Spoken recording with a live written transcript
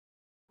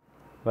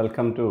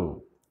Welcome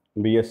to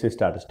BSc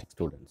Statistics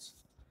students.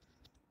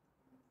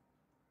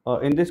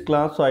 In this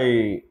class,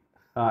 I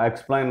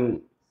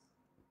explain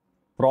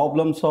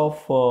problems of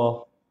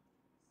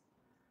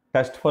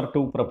test for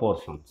two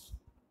proportions.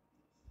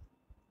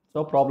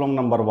 So problem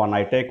number 1,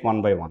 I take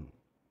one by one.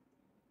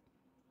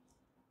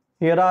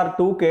 Here are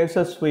two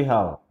cases we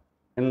have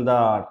in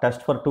the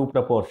test for two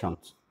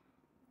proportions.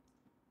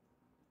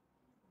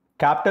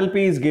 Capital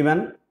P is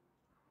given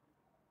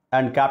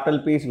and capital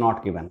P is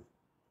not given.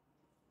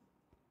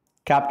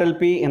 Capital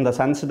P in the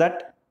sense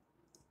that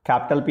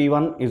capital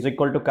P1 is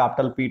equal to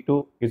capital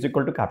P2 is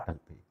equal to capital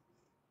P.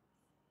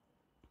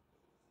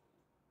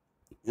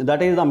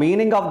 That is, the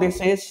meaning of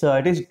this is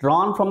it is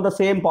drawn from the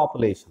same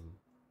population.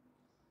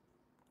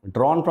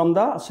 Drawn from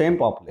the same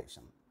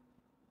population.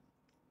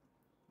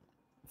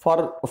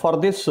 For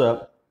this,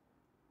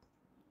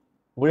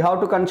 we have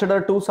to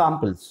consider two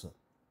samples.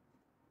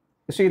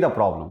 You see the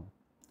problem.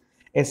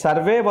 A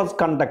survey was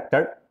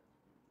conducted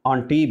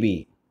on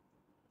TB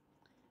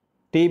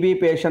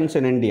patients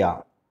in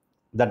India.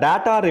 The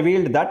data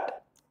revealed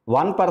that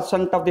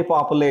 1% of the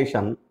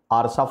population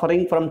are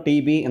suffering from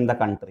TB in the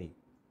country.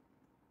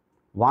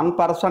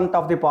 1%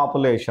 of the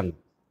population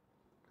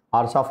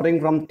are suffering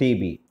from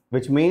TB,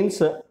 which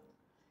means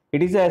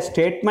it is a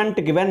statement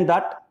given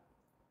that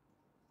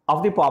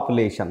of the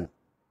population.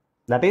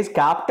 That is,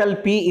 capital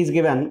P is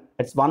given,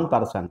 it's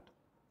 1%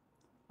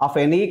 of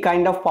any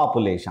kind of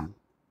population.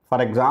 For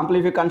example,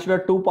 if you consider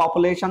two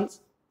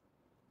populations,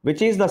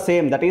 which is the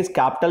same, that is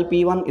capital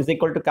P1 is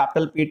equal to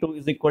capital P2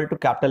 is equal to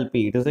capital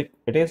P.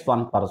 It is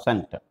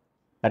 1%.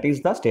 That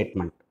is the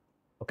statement.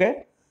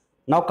 Okay.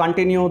 Now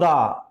continue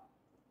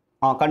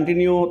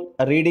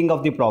reading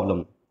of the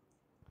problem.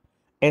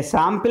 A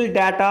sample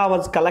data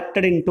was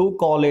collected in two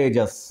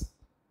colleges.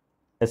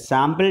 A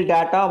sample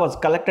data was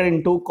collected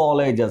in two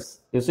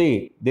colleges. You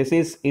see, this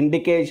is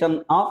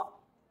indication of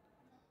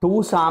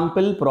two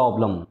sample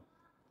problem.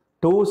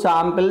 Two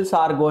samples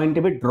are going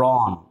to be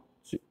drawn.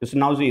 So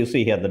now you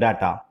see here the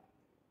data.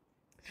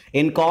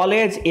 In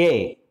college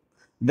A,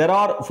 there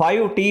are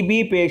 5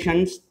 TB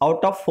patients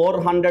out of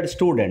 400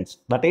 students.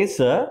 That is,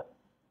 the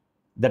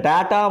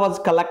data was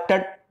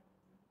collected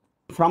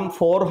from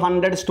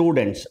 400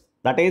 students.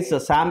 That is, the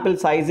sample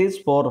size is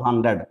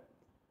 400.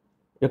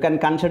 You can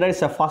consider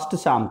it's a first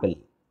sample.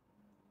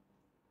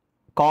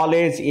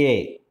 College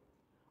A,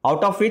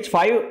 out of which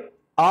 5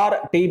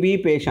 are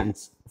TB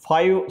patients.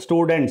 5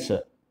 students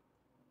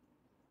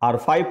or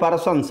 5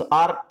 persons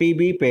are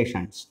TB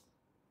patients.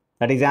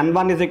 That is,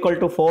 N1 is equal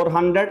to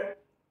 400,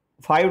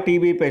 5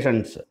 TB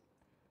patients.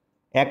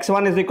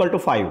 X1 is equal to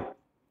 5.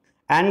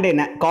 And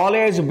in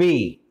college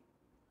B,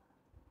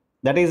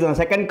 that is the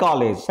second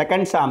college,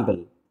 second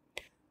sample,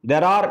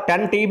 there are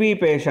 10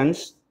 TB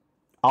patients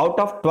out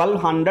of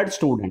 1200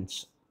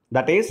 students.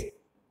 That is,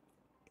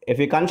 if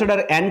we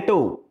consider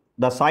N2,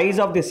 the size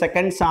of the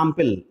second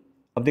sample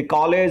of the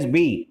college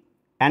B,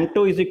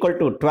 N2 is equal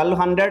to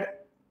 1200,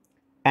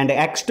 and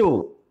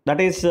X2, that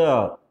is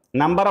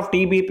number of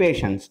TB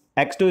patients,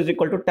 X2 is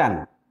equal to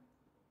 10.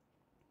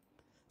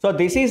 So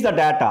this is the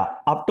data.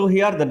 Up to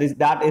here, the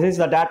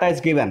data is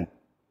given.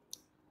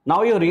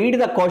 Now you read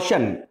the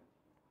question.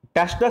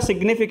 Test the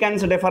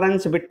significance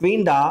difference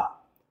between the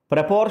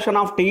proportion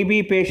of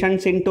TB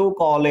patients in two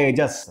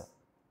colleges.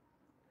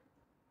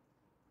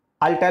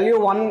 I'll tell you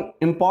one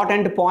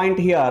important point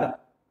here.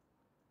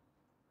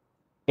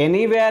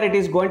 Anywhere it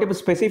is going to be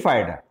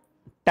specified.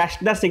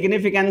 Test the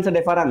significance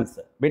difference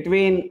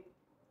between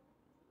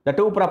the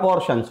two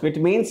proportions, which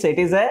means it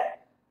is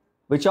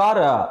which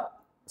are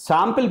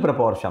sample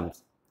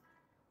proportions.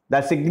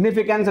 The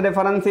significance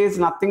difference is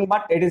nothing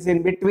but it is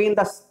in between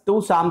the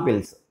two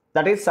samples.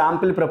 That is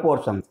sample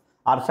proportions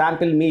or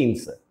sample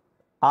means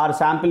or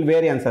sample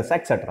variances,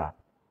 etc.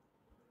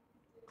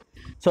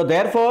 So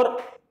therefore,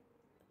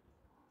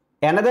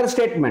 another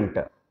statement,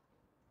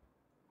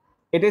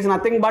 it is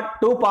nothing but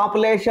two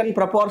population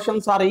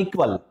proportions are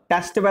equal.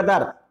 Test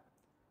whether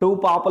two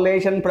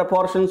population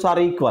proportions are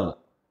equal.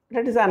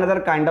 That is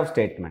another kind of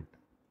statement.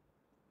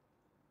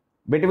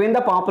 Between the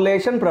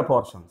population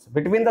proportions,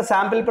 between the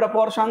sample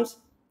proportions,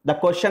 the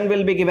question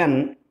will be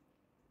given.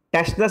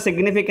 Test the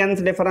significance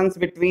difference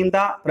between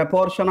the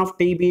proportion of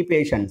TB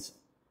patients.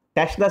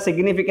 Test the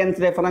significance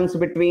difference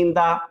between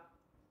the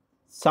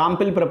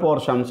sample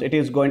proportions. It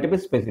is going to be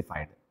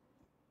specified.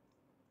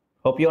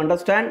 Hope you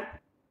understand.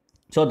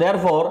 So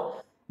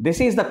therefore, this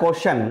is the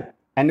question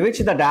in which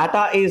the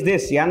data is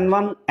this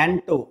N1,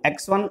 N2,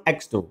 X1,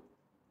 X2,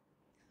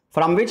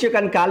 from which you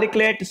can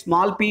calculate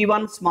small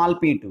p1, small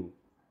p2,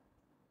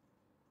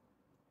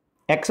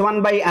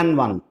 X1 by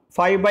N1,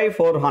 5 by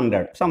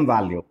 400, some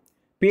value,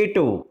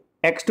 P2,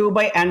 X2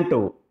 by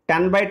N2,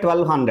 10 by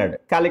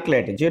 1200,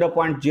 calculate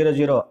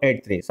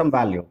 0.0083, some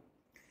value.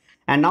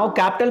 And now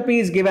capital P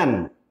is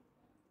given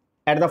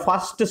at the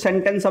first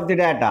sentence of the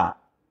data.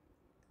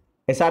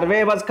 A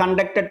survey was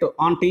conducted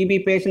on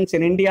TB patients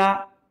in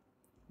India.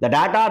 The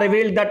data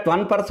revealed that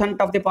 1%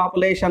 of the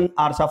population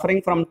are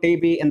suffering from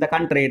TB in the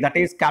country. That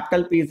is,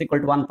 capital P is equal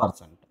to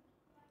 1%.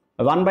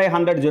 1 by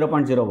 100,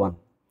 0.01.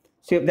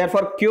 See,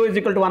 therefore, Q is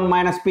equal to 1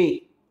 minus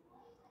P.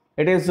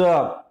 It is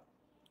 1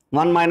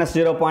 minus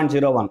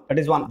 0.01. That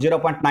is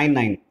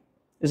 0.99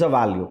 is a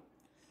value.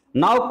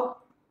 Now,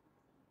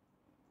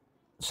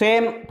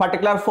 same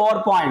particular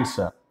 4 points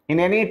in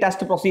any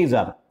test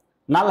procedure.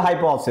 Null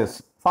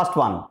hypothesis. First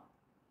one.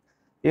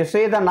 You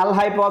see the null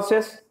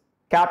hypothesis,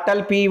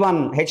 capital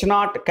P1,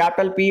 H0,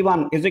 capital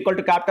P1 is equal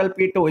to capital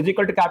P2 is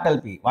equal to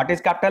capital P. What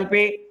is capital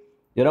P?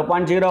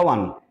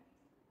 0.01,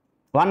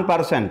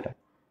 1%.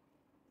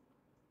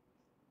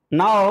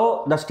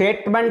 Now, the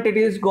statement it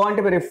is going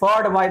to be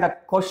referred by the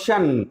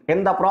question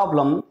in the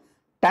problem,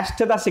 test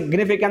the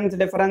significance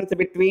difference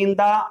between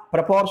the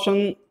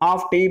proportion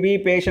of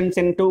TB patients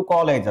in two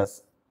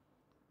colleges.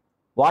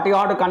 What you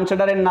have to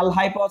consider in null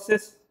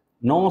hypothesis?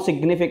 No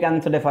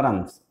significance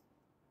difference.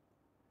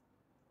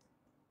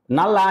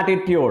 Null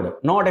attitude,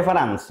 no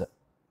difference.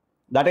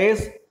 That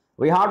is,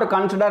 we have to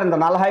consider in the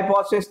null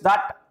hypothesis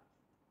that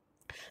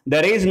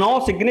there is no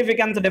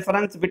significance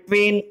difference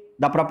between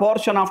the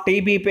proportion of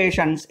TB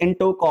patients in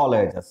two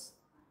colleges.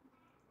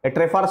 It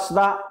refers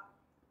the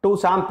two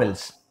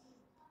samples,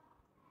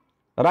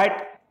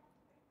 right?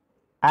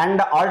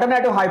 And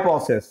alternative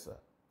hypothesis.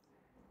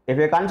 If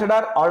you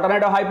consider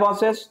alternative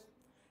hypothesis,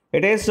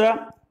 it is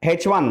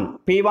H1,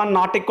 P1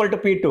 not equal to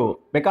P2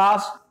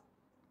 because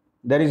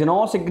there is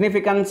no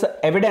significance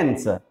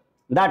evidence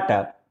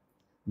that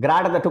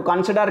to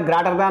consider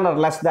greater than or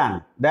less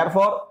than.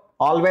 Therefore,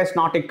 always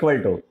not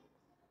equal to.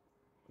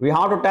 We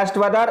have to test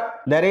whether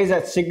there is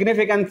a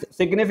significance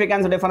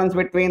difference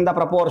between the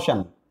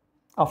proportion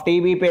of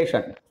TB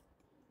patient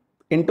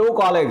in two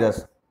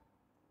colleges.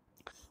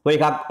 We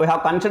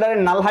have considered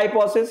in null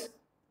hypothesis,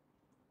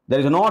 there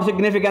is no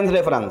significance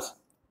difference.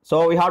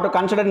 So we have to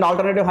consider in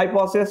alternative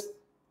hypothesis,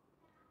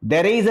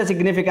 there is a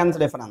significance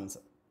difference.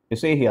 You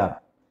see here,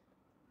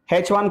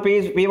 H1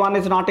 P1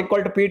 is not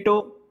equal to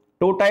P2,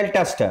 two-tailed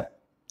test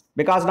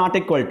because not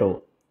equal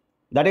to.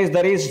 That is,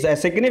 there is a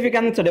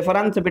significance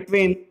difference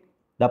between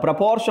the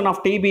proportion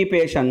of TB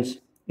patients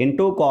in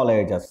two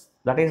colleges.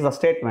 That is the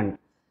statement.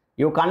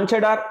 You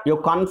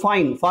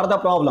confine for the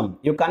problem.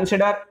 You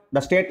consider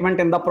the statement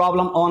in the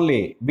problem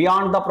only.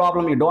 Beyond the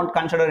problem, you don't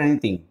consider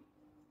anything.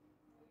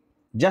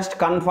 Just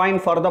confine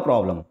for the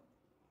problem.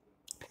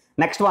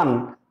 Next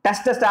one,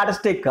 test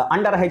statistic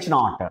under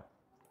H0.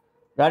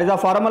 That is the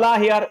formula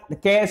here, the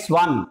case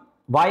 1.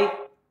 Why?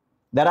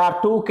 There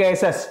are two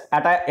cases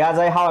as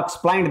I have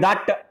explained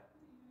that.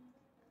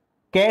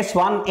 Case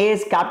 1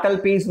 is capital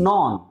P is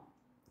known.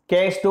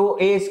 Case 2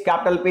 is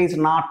capital P is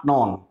not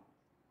known.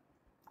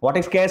 What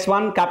is case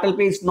 1? Capital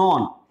P is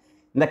known.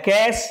 In the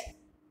case,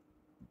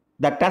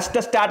 the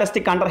test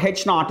statistic under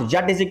H0, Z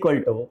is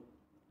equal to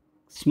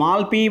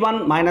small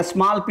p1 minus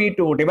small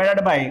p2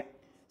 divided by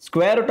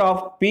square root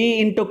of P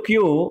into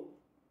Q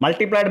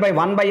multiplied by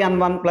 1 by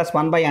N1 plus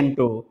 1 by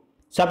N2.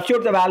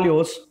 Substitute the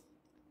values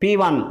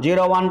P1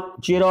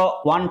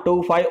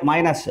 0.0125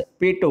 minus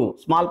P2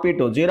 small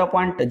p2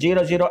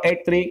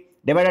 0.0083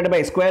 divided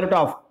by square root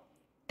of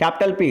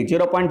capital P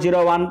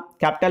 0.01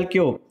 capital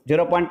Q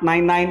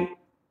 0.99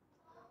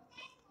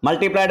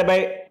 multiplied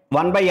by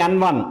 1 by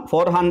N1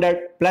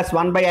 400 plus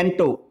 1 by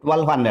N2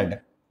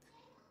 1200.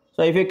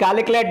 So if you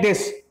calculate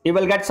this, you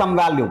will get some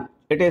value.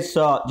 It is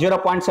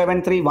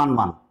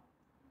 0.7311.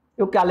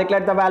 You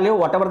calculate the value,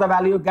 whatever the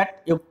value you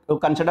get, you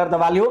consider the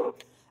value.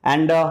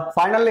 And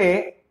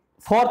finally,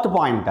 fourth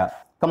point,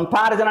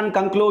 comparison and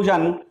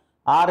conclusion,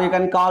 or you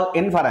can call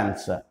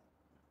inference.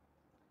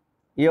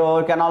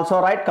 You can also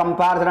write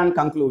comparison and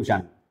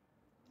conclusion.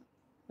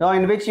 Now,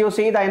 in which you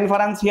see the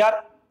inference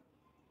here,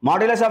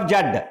 modulus of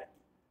Z,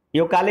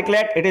 you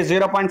calculate it is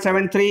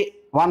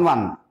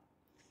 0.7311.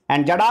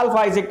 And Z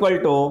alpha is equal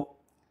to,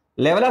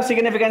 level of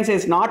significance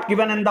is not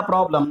given in the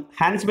problem,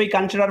 hence we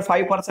consider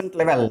 5%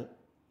 level.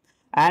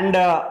 And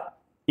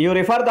you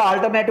refer the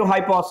alternative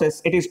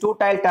hypothesis, it is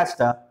two-tailed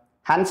test,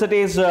 hence it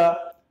is at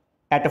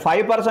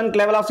 5%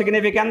 level of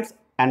significance.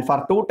 And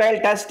for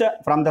two-tailed test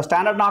from the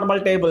standard normal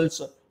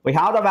tables, we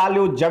have the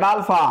value Z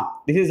alpha,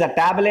 this is a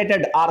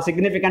tabulated or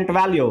significant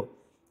value,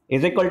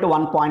 is equal to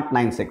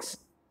 1.96.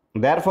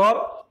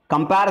 Therefore,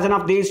 comparison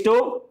of these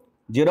two,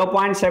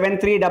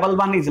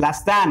 0.7311 is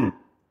less than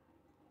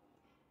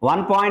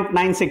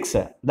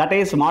 1.96. That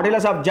is,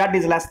 modulus of Z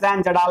is less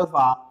than Z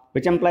alpha,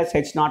 which implies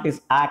H0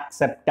 is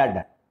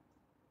accepted.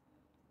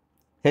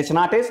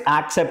 H0 is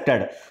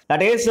accepted.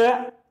 That is,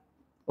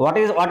 what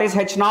is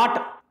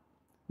H0?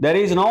 There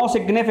is no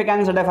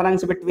significance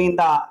difference between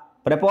the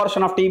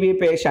proportion of TB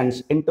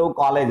patients in two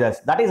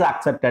colleges. That is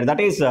accepted. That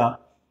is,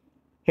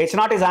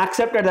 H0 is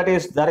accepted. That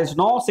is, there is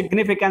no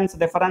significance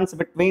difference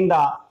between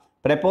the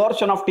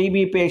proportion of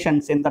TB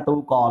patients in the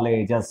two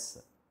colleges.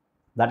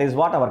 That is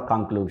what our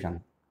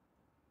conclusion.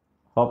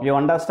 Hope you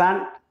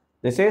understand.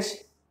 This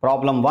is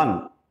problem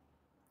 1.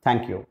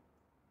 Thank you.